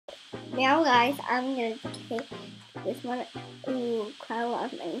Now, guys, I'm gonna take this one. Ooh, quite a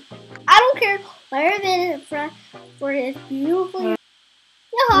lot of money. I don't care where it is for this beautiful. Yeah,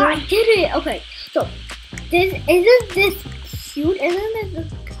 I did it. Okay, so isn't this cute? Isn't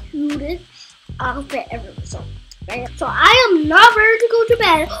this the cutest outfit ever? So, right. So I am not ready to go to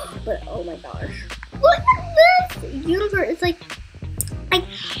bed. But oh my gosh, look at this unicorn! It's like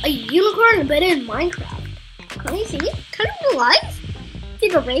a unicorn but in Minecraft. Can you see? Kind of nice. See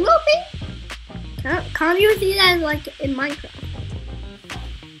the rainbow thing? Can't you see that like in Minecraft?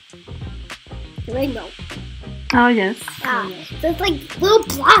 The rainbow. Oh yes. So it's like little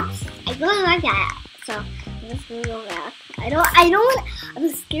blocks. I really like that. So I'm just gonna go back. I don't. I'm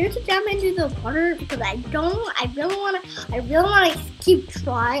scared to jump into the water because I really wanna keep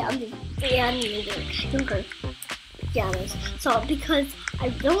trying on the brand new pyjamas. So because I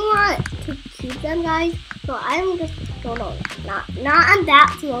don't want to keep them, guys. So I'm just gonna not on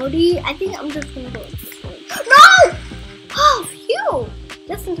that floaty. I think I'm just gonna go this way. No! Oh, phew!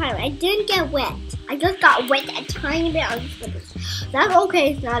 Just in time. I didn't get wet. I just got wet a tiny bit on the slippers. That's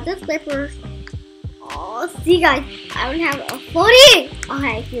okay. It's not the slippers. Oh, see, guys. I don't have a floaty.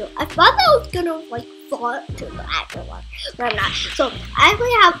 Okay, phew. I thought that was gonna like fall to the actual one, but I'm not. So I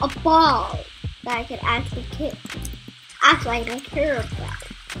actually have a ball that I can actually kick. Actually, I don't care about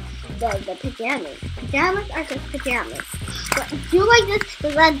that. The pajamas. Pajamas are just pajamas. But do you like this?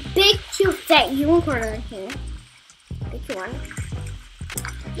 There's that big, cute, fat unicorn right here. Big one.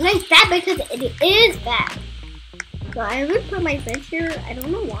 Nice fat because it is fat. So I would put my fish here. I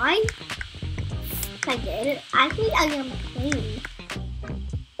don't know why. I did it. Actually, I am clean.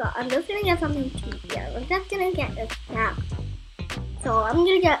 So I'm just gonna get something to eat here. I'm just gonna get a snack. So I'm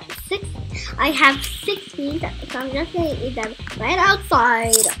gonna get 6. I have 6 beans, so I'm just gonna eat them right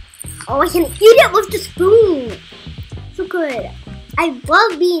outside. Oh, I can eat it with the spoon. So good. I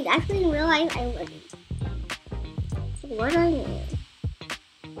love beans. Actually, in real life, I love beans. So what do I need?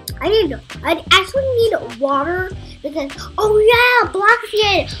 I actually need water because, oh yeah,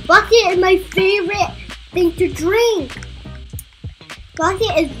 Bloxburg. Bloxburg is my favorite thing to drink.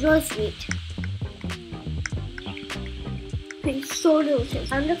 Bloxburg is really sweet. It's so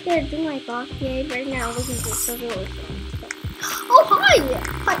delicious. I'm just gonna drink my Bloxburg right now because it's so delicious. Oh, hi!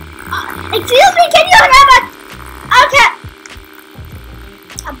 Excuse me, can you have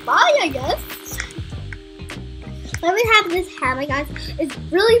a bye, I guess. Let me have this hammer, guys. It's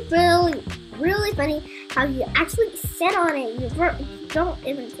really funny how you actually sit on it. You don't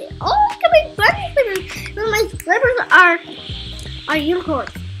even see it. Oh, look at my bunny slippers. My slippers are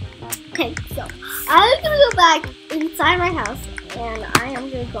unicorns. Okay, so I'm gonna go back inside my house and I am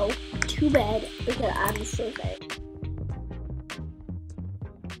gonna go to bed because I'm so tired.